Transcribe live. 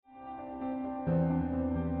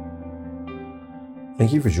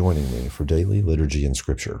Thank you for joining me for Daily Liturgy and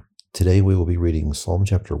Scripture. Today we will be reading Psalm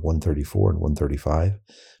chapter 134 and 135,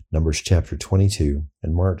 Numbers chapter 22,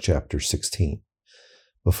 and Mark chapter 16.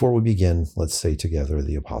 Before we begin, let's say together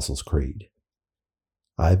the Apostles' Creed.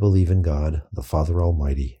 I believe in God, the Father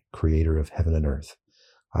Almighty, creator of heaven and earth.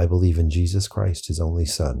 I believe in Jesus Christ, his only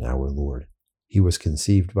Son, our Lord. He was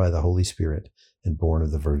conceived by the Holy Spirit and born of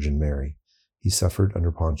the Virgin Mary. He suffered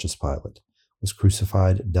under Pontius Pilate, was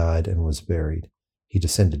crucified, died, and was buried. He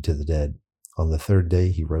descended to the dead. On the third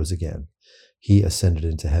day he rose again. He ascended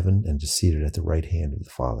into heaven and is seated at the right hand of the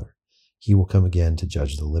Father. He will come again to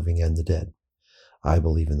judge the living and the dead. I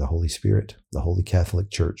believe in the Holy Spirit, the Holy Catholic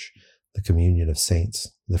Church, the communion of saints,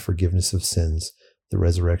 the forgiveness of sins, the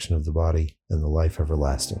resurrection of the body, and the life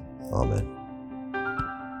everlasting. Amen.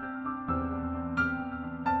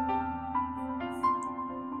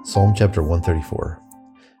 Psalm chapter 134.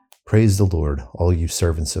 Praise the Lord, all you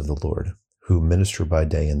servants of the Lord, who minister by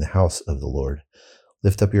day in the house of the Lord.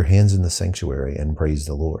 Lift up your hands in the sanctuary and praise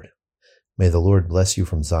the Lord. May the Lord bless you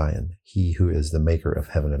from Zion, he who is the maker of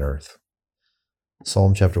heaven and earth.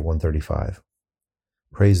 Psalm chapter 135.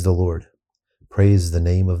 Praise the Lord. Praise the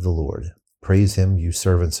name of the Lord. Praise him, you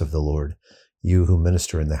servants of the Lord, you who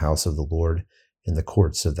minister in the house of the Lord, in the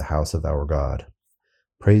courts of the house of our God.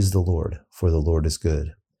 Praise the Lord, for the Lord is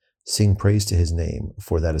good. Sing praise to his name,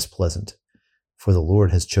 for that is pleasant. For the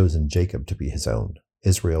Lord has chosen Jacob to be his own,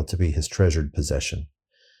 Israel to be his treasured possession.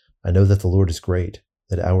 I know that the Lord is great,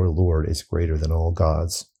 that our Lord is greater than all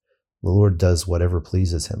gods. The Lord does whatever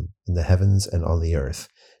pleases him, in the heavens and on the earth,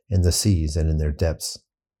 in the seas and in their depths.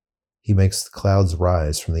 He makes the clouds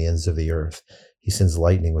rise from the ends of the earth. He sends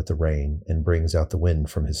lightning with the rain, and brings out the wind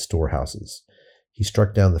from his storehouses. He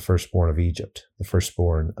struck down the firstborn of Egypt, the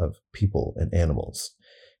firstborn of people and animals.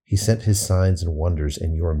 He sent his signs and wonders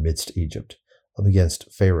in your midst, Egypt, up against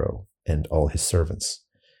Pharaoh and all his servants.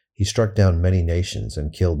 He struck down many nations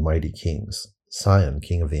and killed mighty kings, Sihon,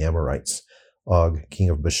 king of the Amorites, Og, king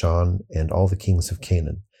of Bashan, and all the kings of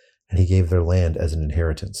Canaan, and he gave their land as an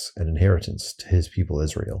inheritance to his people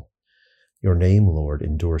Israel. Your name, Lord,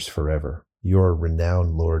 endures forever, your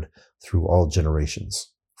renown, Lord, through all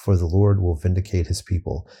generations. For the Lord will vindicate his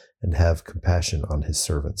people and have compassion on his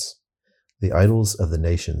servants. The idols of the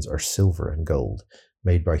nations are silver and gold,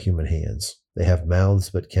 made by human hands. They have mouths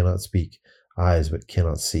but cannot speak, eyes but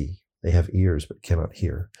cannot see. They have ears but cannot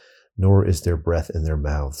hear, nor is there breath in their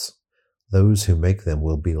mouths. Those who make them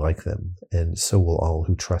will be like them, and so will all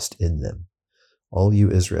who trust in them. All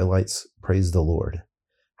you Israelites, praise the Lord.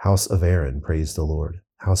 House of Aaron, praise the Lord.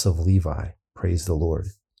 House of Levi, praise the Lord.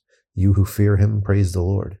 You who fear him, praise the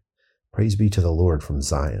Lord. Praise be to the Lord from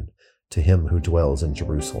Zion, to him who dwells in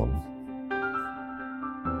Jerusalem.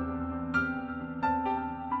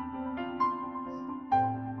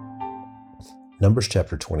 Numbers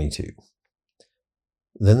chapter 22.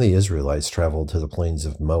 Then the Israelites traveled to the plains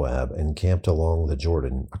of Moab and camped along the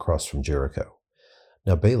Jordan across from Jericho.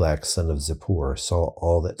 Now Balak, son of Zippor, saw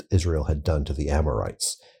all that Israel had done to the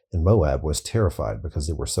Amorites, and Moab was terrified because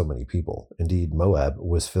there were so many people. Indeed, Moab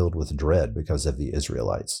was filled with dread because of the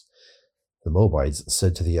Israelites. The Moabites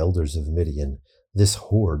said to the elders of Midian, "This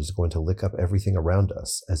horde is going to lick up everything around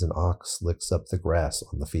us, as an ox licks up the grass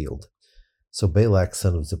on the field." So Balak,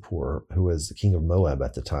 son of Zippor, who was the king of Moab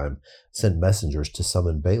at the time, sent messengers to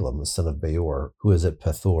summon Balaam, son of Beor, who is at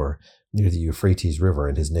Pethor, near the Euphrates River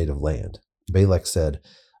in his native land. Balak said,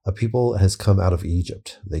 "A people has come out of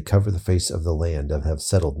Egypt. They cover the face of the land and have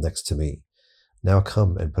settled next to me. Now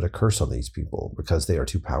come and put a curse on these people, because they are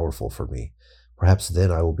too powerful for me. Perhaps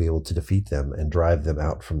then I will be able to defeat them and drive them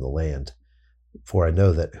out from the land. For I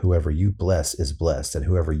know that whoever you bless is blessed, and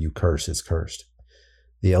whoever you curse is cursed."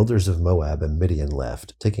 The elders of Moab and Midian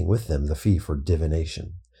left, taking with them the fee for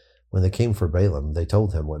divination. When they came for Balaam, they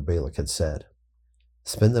told him what Balak had said.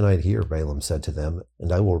 "Spend the night here," Balaam said to them,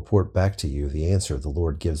 "and I will report back to you the answer the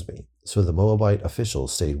Lord gives me." So the Moabite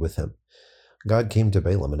officials stayed with him. God came to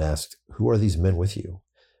Balaam and asked, "Who are these men with you?"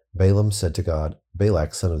 Balaam said to God,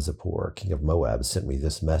 "Balak, son of Zippor, king of Moab, sent me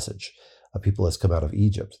this message. A people has come out of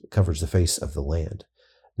Egypt that covers the face of the land.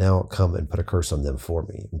 Now come and put a curse on them for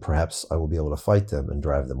me, and perhaps I will be able to fight them and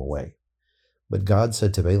drive them away." But God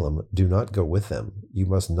said to Balaam, "Do not go with them. You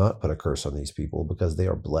must not put a curse on these people, because they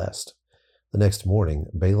are blessed." The next morning,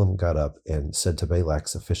 Balaam got up and said to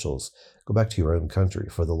Balak's officials, "Go back to your own country,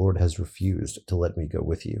 for the Lord has refused to let me go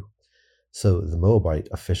with you." So the Moabite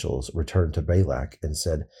officials returned to Balak and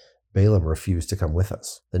said, "Balaam refused to come with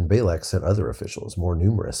us." Then Balak sent other officials, more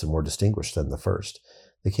numerous and more distinguished than the first.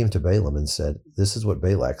 They came to Balaam and said, "This is what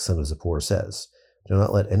Balak, son of Zippor, says. Do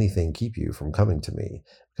not let anything keep you from coming to me,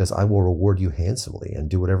 because I will reward you handsomely and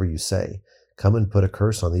do whatever you say. Come and put a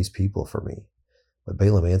curse on these people for me." But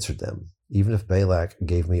Balaam answered them, "Even if Balak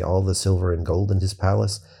gave me all the silver and gold in his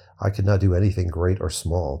palace, I could not do anything great or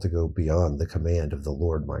small to go beyond the command of the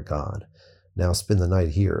Lord my God. Now spend the night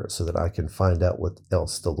here, so that I can find out what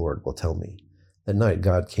else the Lord will tell me." That night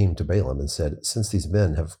God came to Balaam and said, "Since these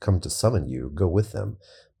men have come to summon you, go with them,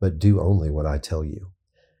 but do only what I tell you."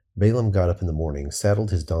 Balaam got up in the morning,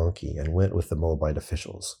 saddled his donkey, and went with the Moabite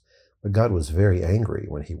officials. But God was very angry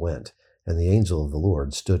when he went, and the angel of the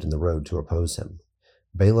Lord stood in the road to oppose him.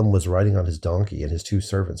 Balaam was riding on his donkey, and his 2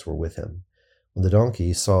 servants were with him. When the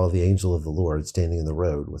donkey saw the angel of the Lord standing in the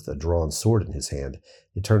road with a drawn sword in his hand,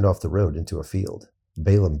 it turned off the road into a field.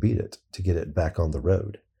 Balaam beat it to get it back on the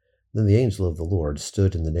road. Then the angel of the Lord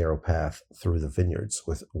stood in the narrow path through the vineyards,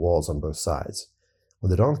 with walls on both sides. When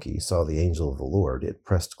the donkey saw the angel of the Lord, it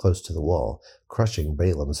pressed close to the wall, crushing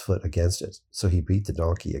Balaam's foot against it, so he beat the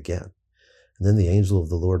donkey again. And then the angel of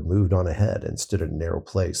the Lord moved on ahead and stood in a narrow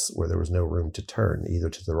place where there was no room to turn, either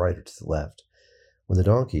to the right or to the left. When the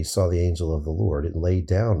donkey saw the angel of the Lord, it lay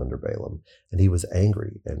down under Balaam, and he was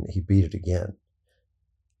angry, and he beat it again.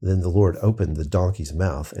 Then the Lord opened the donkey's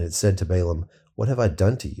mouth, and it said to Balaam, "What have I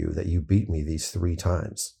done to you that you beat me these 3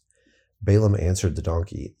 times?" Balaam answered the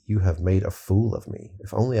donkey, "You have made a fool of me.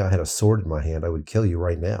 If only I had a sword in my hand, I would kill you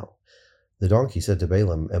right now." The donkey said to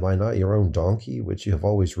Balaam, "Am I not your own donkey, which you have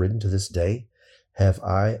always ridden to this day? Have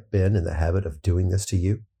I been in the habit of doing this to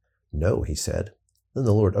you?" "No," he said. Then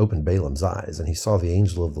the Lord opened Balaam's eyes, and he saw the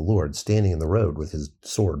angel of the Lord standing in the road with his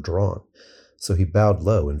sword drawn. So he bowed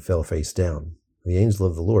low and fell face down. The angel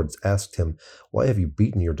of the Lord asked him, "Why have you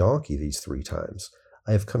beaten your donkey these 3 times?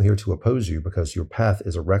 I have come here to oppose you because your path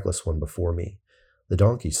is a reckless one before me. The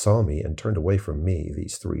donkey saw me and turned away from me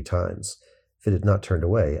these 3 times. If it had not turned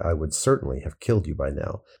away, I would certainly have killed you by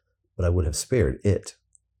now, but I would have spared it."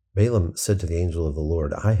 Balaam said to the angel of the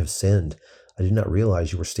Lord, "I have sinned. I did not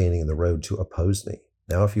realize you were standing in the road to oppose me.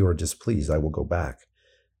 Now if you are displeased, I will go back."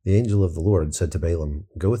 The angel of the Lord said to Balaam,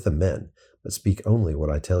 "Go with the men, but speak only what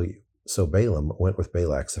I tell you." So Balaam went with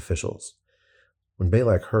Balak's officials. When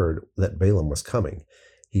Balak heard that Balaam was coming,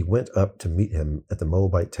 he went up to meet him at the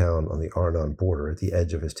Moabite town on the Arnon border at the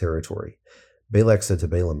edge of his territory. Balak said to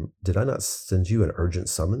Balaam, "Did I not send you an urgent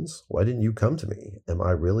summons? Why didn't you come to me? Am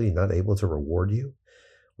I really not able to reward you?"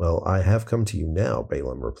 "Well, I have come to you now,"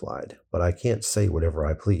 Balaam replied, "but I can't say whatever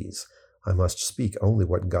I please. I must speak only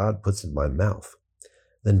what God puts in my mouth."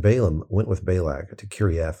 Then Balaam went with Balak to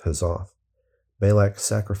Kiriath Huzoth. Balak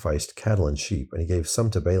sacrificed cattle and sheep, and he gave some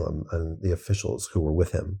to Balaam and the officials who were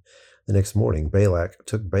with him. The next morning, Balak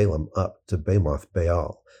took Balaam up to Bamoth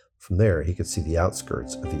Baal. From there, he could see the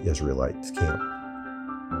outskirts of the Israelites' camp.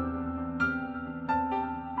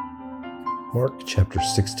 Mark chapter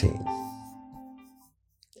 16.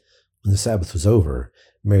 When the Sabbath was over,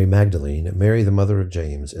 Mary Magdalene, Mary the mother of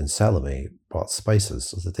James, and Salome bought spices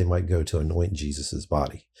so that they might go to anoint Jesus'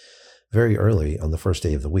 body. Very early on the first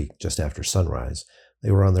day of the week, just after sunrise,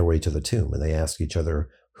 they were on their way to the tomb, and they asked each other,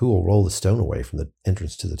 "Who will roll the stone away from the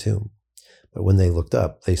entrance to the tomb?" But when they looked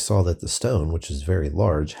up, they saw that the stone, which was very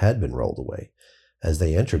large, had been rolled away. As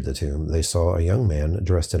they entered the tomb, they saw a young man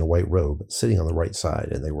dressed in a white robe sitting on the right side,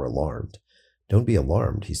 and they were alarmed. "Don't be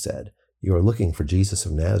alarmed," he said. "You are looking for Jesus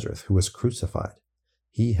of Nazareth, who was crucified.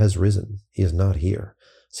 He has risen. He is not here.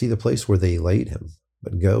 See the place where they laid him.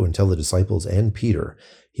 But go and tell the disciples and Peter,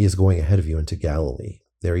 he is going ahead of you into Galilee.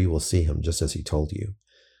 There you will see him, just as he told you."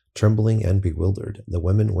 Trembling and bewildered, the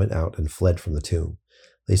women went out and fled from the tomb.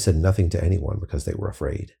 They said nothing to anyone because they were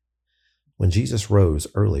afraid. When Jesus rose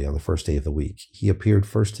early on the first day of the week, he appeared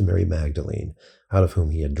first to Mary Magdalene, out of whom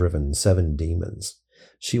he had driven 7 demons.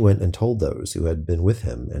 She went and told those who had been with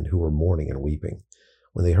him and who were mourning and weeping.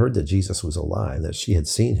 When they heard that Jesus was alive and that she had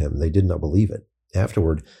seen him, they did not believe it.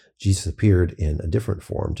 Afterward, Jesus appeared in a different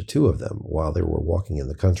form to 2 of them while they were walking in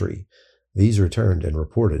the country. These returned and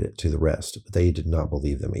reported it to the rest, but they did not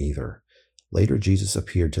believe them either. Later, Jesus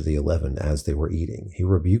appeared to the 11 as they were eating. He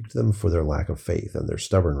rebuked them for their lack of faith and their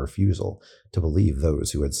stubborn refusal to believe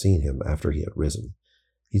those who had seen him after he had risen.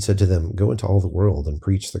 He said to them, "Go into all the world and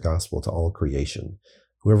preach the gospel to all creation.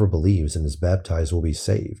 Whoever believes and is baptized will be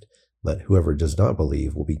saved, but whoever does not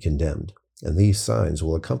believe will be condemned. And these signs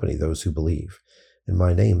will accompany those who believe. In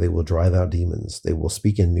my name they will drive out demons. They will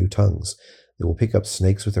speak in new tongues. They will pick up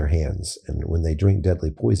snakes with their hands, and when they drink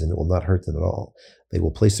deadly poison, it will not hurt them at all. They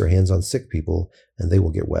will place their hands on sick people, and they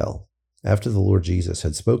will get well." After the Lord Jesus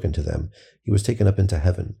had spoken to them, he was taken up into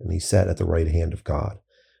heaven, and he sat at the right hand of God.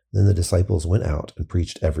 Then the disciples went out and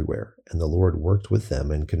preached everywhere, and the Lord worked with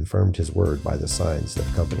them and confirmed his word by the signs that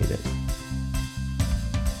accompanied it.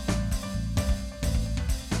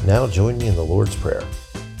 Now join me in the Lord's Prayer.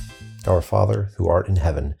 Our Father, who art in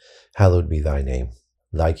heaven, hallowed be thy name.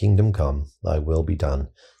 Thy kingdom come, thy will be done,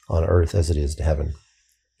 on earth as it is in heaven.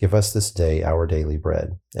 Give us this day our daily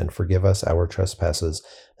bread, and forgive us our trespasses,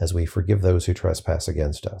 as we forgive those who trespass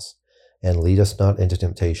against us. And lead us not into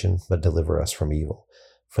temptation, but deliver us from evil.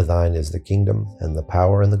 For thine is the kingdom, and the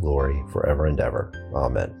power, and the glory, forever and ever.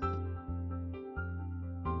 Amen.